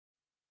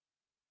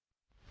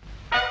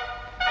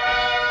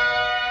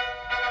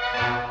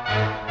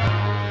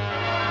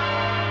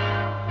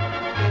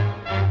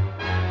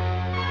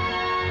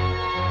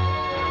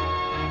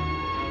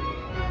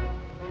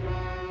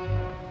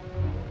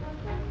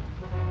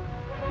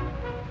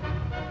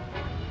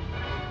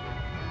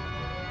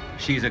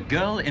She's a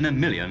girl in a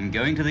million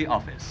going to the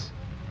office.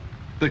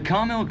 But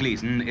Carmel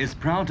Gleeson is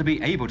proud to be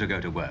able to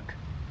go to work.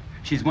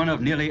 She's one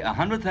of nearly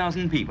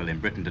 100,000 people in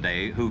Britain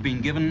today who've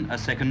been given a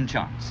second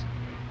chance.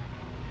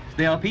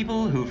 They are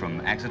people who,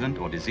 from accident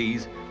or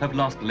disease, have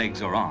lost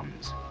legs or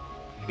arms.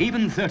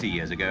 Even 30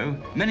 years ago,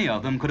 many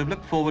of them could have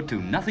looked forward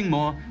to nothing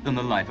more than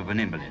the life of an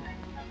invalid.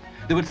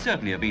 There would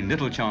certainly have been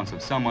little chance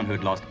of someone who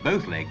had lost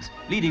both legs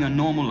leading a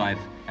normal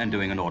life and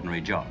doing an ordinary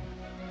job.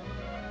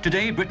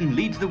 Today, Britain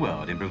leads the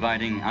world in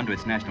providing, under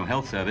its National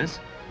Health Service,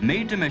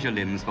 made-to-measure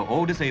limbs for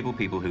all disabled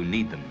people who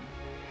need them.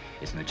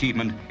 It's an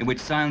achievement in which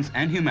science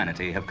and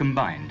humanity have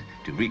combined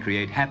to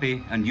recreate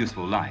happy and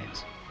useful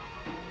lives.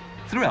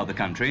 Throughout the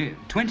country,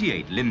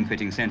 28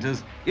 limb-fitting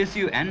centres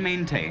issue and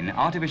maintain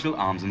artificial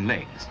arms and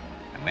legs,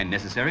 and when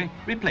necessary,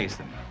 replace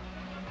them.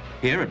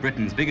 Here at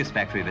Britain's biggest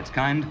factory of its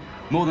kind,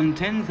 more than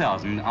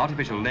 10,000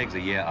 artificial legs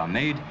a year are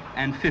made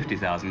and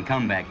 50,000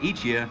 come back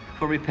each year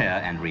for repair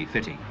and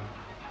refitting.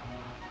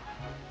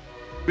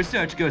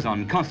 Research goes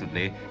on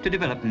constantly to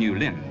develop new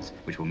limbs,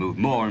 which will move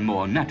more and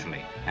more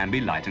naturally and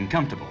be light and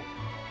comfortable.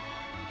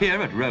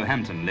 Here at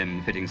Roehampton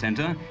Limb Fitting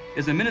Centre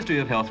is a Ministry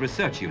of Health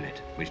research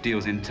unit, which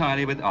deals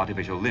entirely with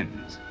artificial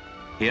limbs.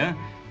 Here,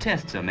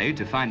 tests are made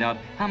to find out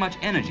how much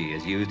energy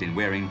is used in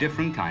wearing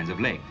different kinds of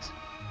legs.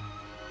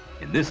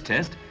 In this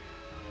test,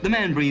 the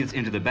man breathes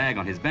into the bag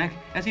on his back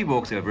as he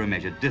walks over a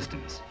measured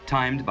distance,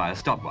 timed by a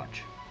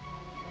stopwatch.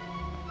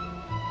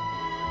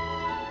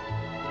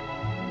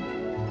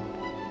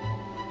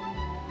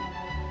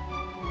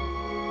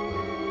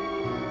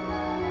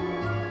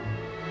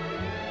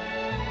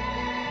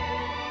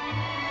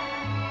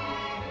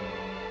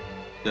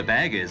 The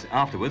bag is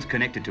afterwards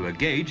connected to a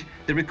gauge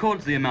that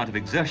records the amount of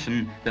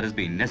exertion that has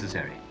been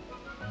necessary.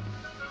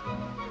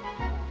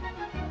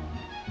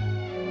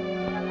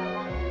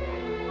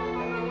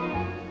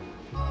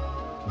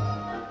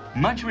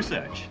 Much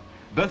research,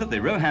 both at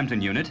the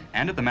Roehampton unit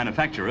and at the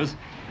manufacturers,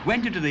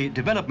 went into the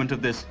development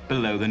of this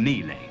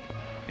below-the-knee leg.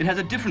 It has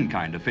a different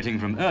kind of fitting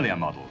from earlier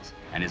models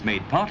and is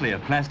made partly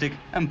of plastic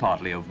and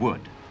partly of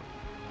wood.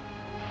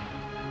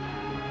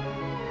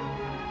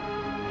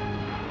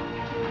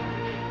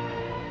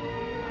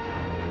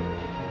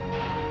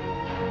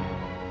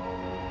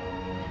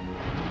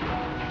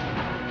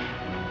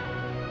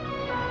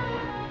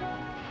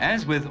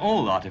 As with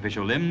all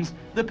artificial limbs,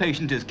 the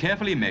patient is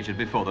carefully measured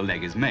before the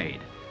leg is made,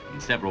 and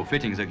several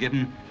fittings are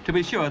given to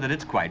be sure that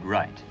it's quite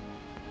right.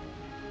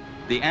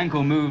 The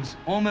ankle moves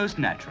almost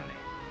naturally.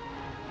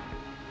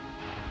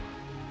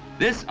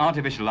 This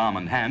artificial arm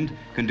and hand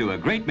can do a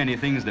great many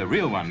things the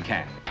real one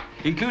can,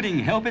 including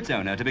help its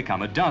owner to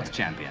become a darts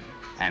champion.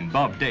 And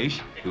Bob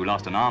Daish, who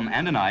lost an arm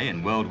and an eye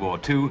in World War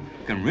II,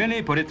 can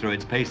really put it through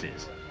its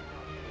paces.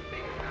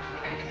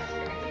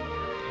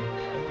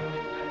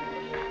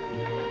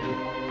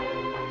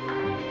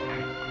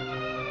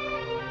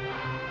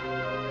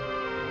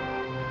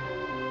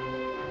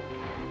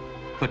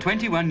 For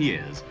 21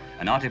 years,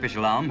 an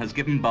artificial arm has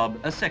given Bob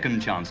a second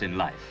chance in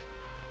life.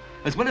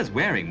 As well as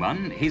wearing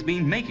one, he's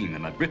been making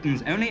them at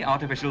Britain's only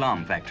artificial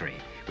arm factory,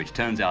 which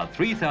turns out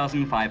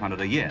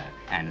 3,500 a year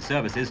and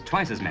services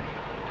twice as many.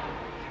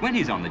 When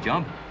he's on the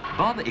job,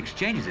 Bob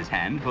exchanges his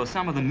hand for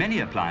some of the many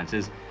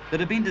appliances that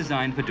have been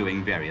designed for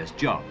doing various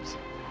jobs.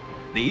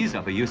 These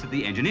are for use at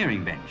the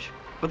engineering bench,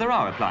 but there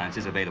are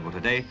appliances available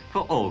today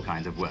for all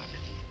kinds of work.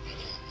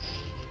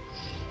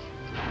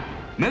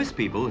 Most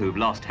people who've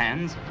lost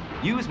hands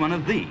use one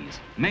of these,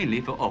 mainly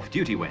for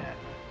off-duty wear.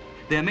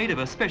 They're made of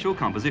a special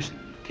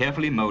composition,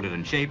 carefully molded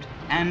and shaped,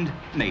 and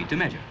made to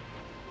measure.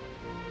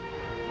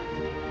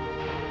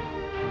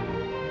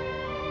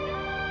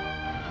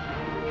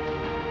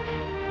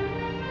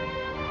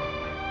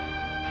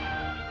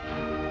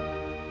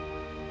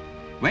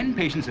 When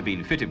patients have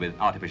been fitted with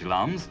artificial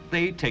arms,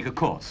 they take a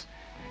course,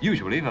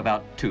 usually of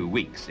about 2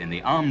 weeks, in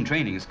the arm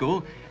training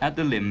school at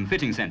the Limb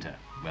Fitting Centre,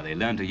 where they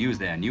learn to use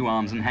their new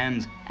arms and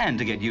hands and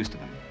to get used to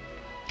them.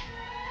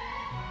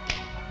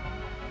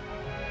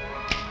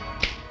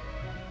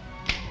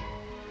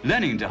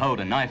 Learning to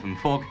hold a knife and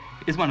fork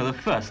is one of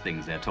the first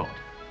things they're taught.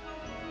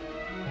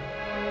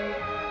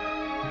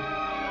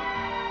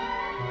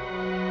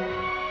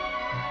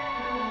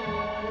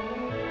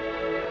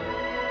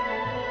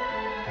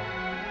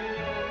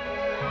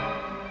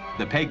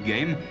 The peg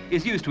game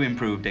is used to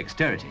improve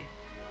dexterity.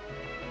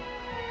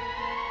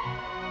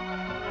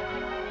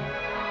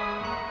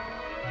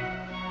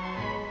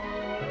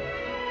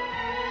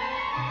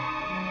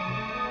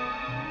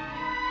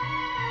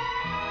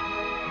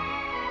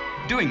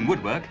 Doing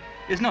woodwork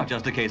is not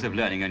just a case of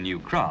learning a new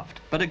craft,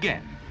 but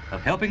again,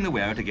 of helping the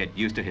wearer to get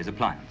used to his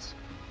appliance.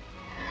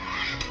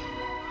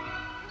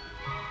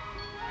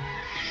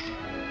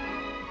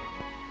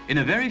 In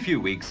a very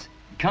few weeks,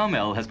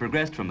 Carmel has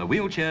progressed from the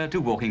wheelchair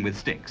to walking with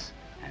sticks,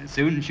 and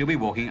soon she'll be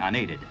walking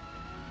unaided.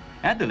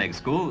 At the leg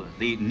school,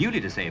 the newly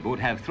disabled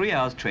have 3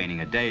 hours training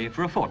a day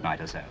for a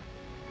fortnight or so.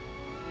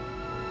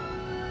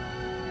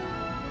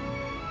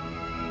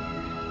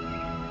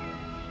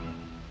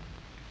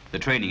 The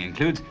training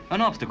includes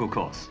an obstacle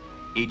course,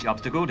 each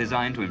obstacle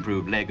designed to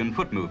improve leg and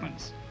foot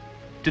movements.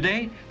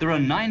 Today, there are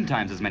 9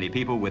 times as many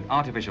people with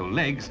artificial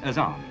legs as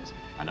arms,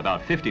 and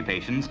about 50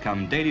 patients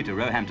come daily to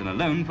Roehampton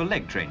alone for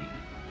leg training.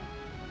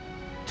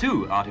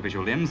 2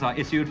 artificial limbs are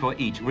issued for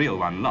each real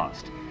one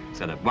lost,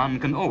 so that one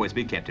can always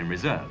be kept in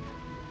reserve.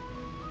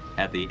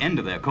 At the end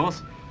of their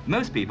course,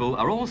 most people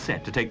are all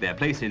set to take their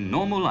place in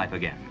normal life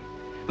again.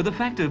 But the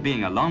fact of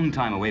being a long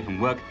time away from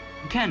work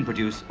can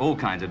produce all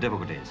kinds of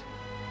difficulties.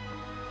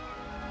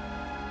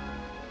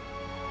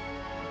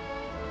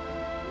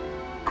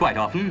 Quite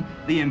often,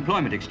 the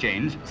Employment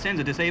Exchange sends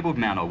a disabled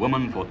man or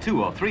woman for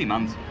 2 or 3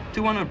 months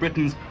to one of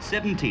Britain's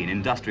 17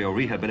 industrial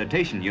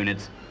rehabilitation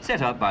units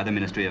set up by the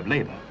Ministry of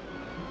Labour.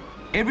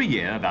 Every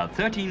year, about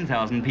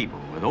 13,000 people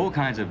with all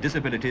kinds of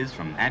disabilities,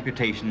 from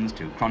amputations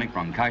to chronic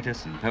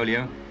bronchitis and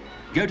polio,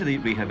 go to the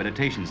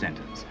rehabilitation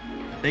centres.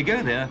 They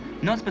go there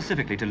not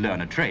specifically to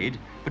learn a trade,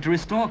 but to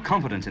restore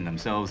confidence in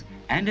themselves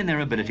and in their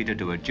ability to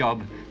do a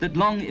job that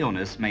long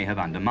illness may have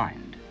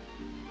undermined.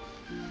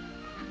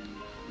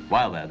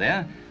 While they're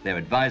there, they're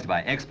advised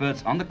by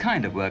experts on the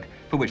kind of work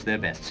for which they're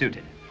best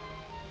suited.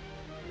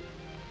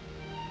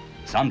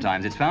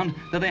 Sometimes it's found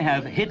that they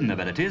have hidden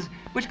abilities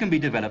which can be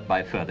developed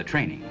by further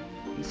training.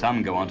 And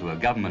some go on to a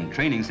government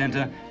training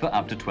centre for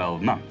up to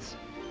 12 months.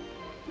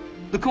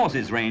 The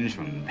courses range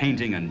from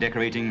painting and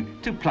decorating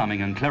to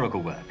plumbing and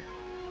clerical work.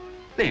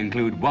 They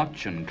include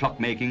watch and clock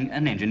making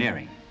and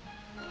engineering.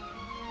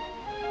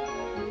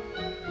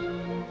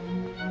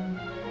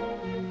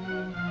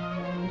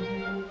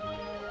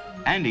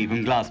 And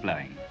even glass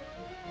blowing.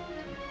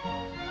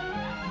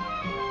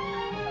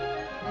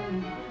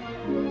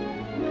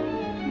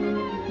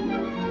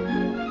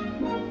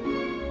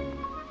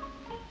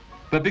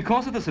 But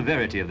because of the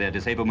severity of their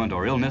disablement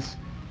or illness,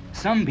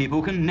 some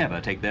people can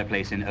never take their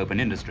place in open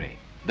industry,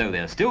 though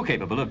they're still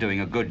capable of doing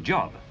a good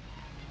job.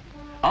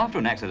 After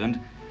an accident,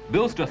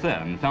 Bill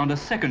Strathern found a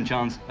second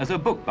chance as a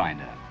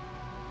bookbinder.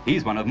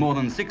 He's one of more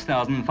than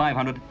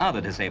 6,500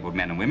 other disabled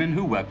men and women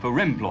who work for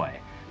Remploy,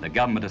 the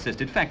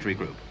government-assisted factory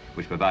group,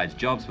 which provides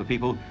jobs for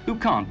people who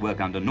can't work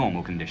under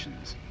normal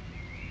conditions.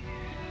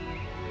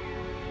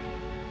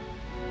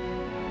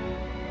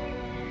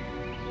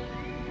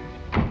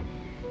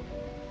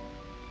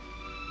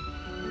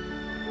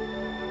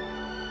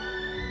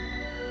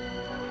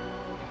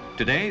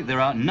 Today, there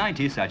are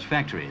 90 such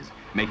factories,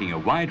 making a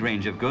wide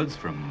range of goods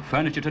from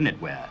furniture to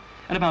knitwear,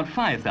 and about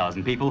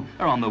 5,000 people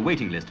are on the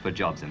waiting list for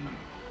jobs in them.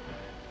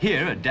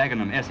 Here at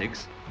Dagenham,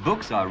 Essex,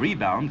 books are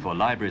rebound for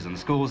libraries and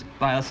schools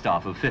by a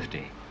staff of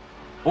 50.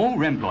 All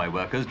Remploy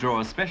workers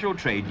draw a special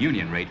trade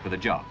union rate for the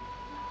job.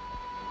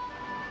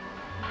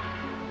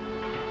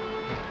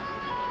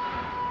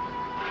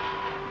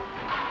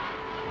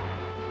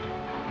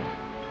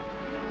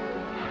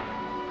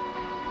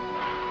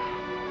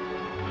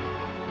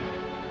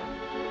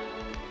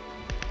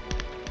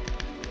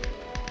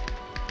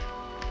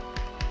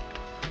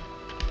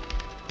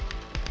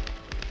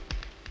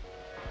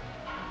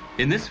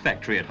 In this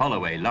factory at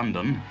Holloway,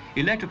 London,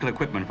 electrical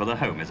equipment for the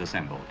home is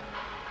assembled.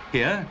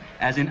 Here,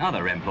 as in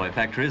other Remploy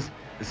factories,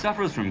 the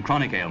sufferers from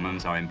chronic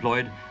ailments are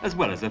employed as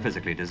well as the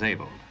physically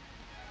disabled.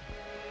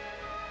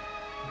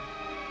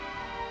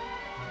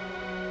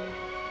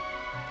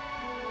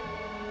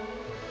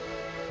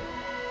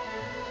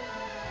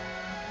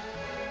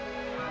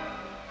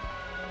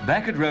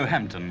 Back at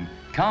Roehampton,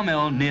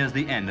 Carmel nears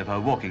the end of her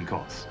walking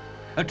course,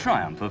 a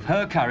triumph of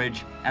her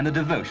courage and the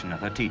devotion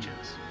of her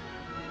teachers.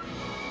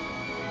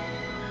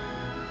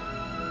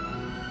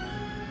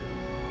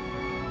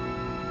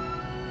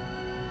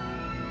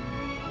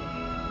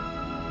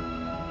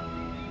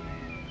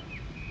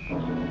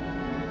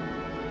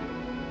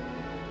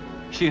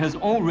 She has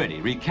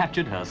already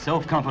recaptured her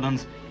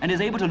self-confidence and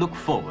is able to look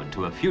forward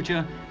to a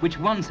future which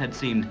once had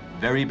seemed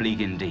very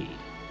bleak indeed.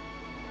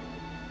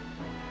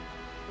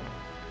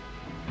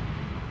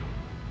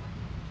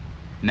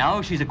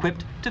 Now she's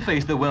equipped to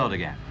face the world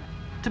again,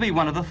 to be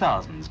one of the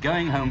thousands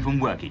going home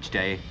from work each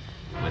day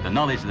with the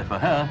knowledge that for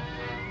her,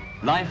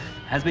 life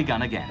has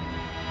begun again.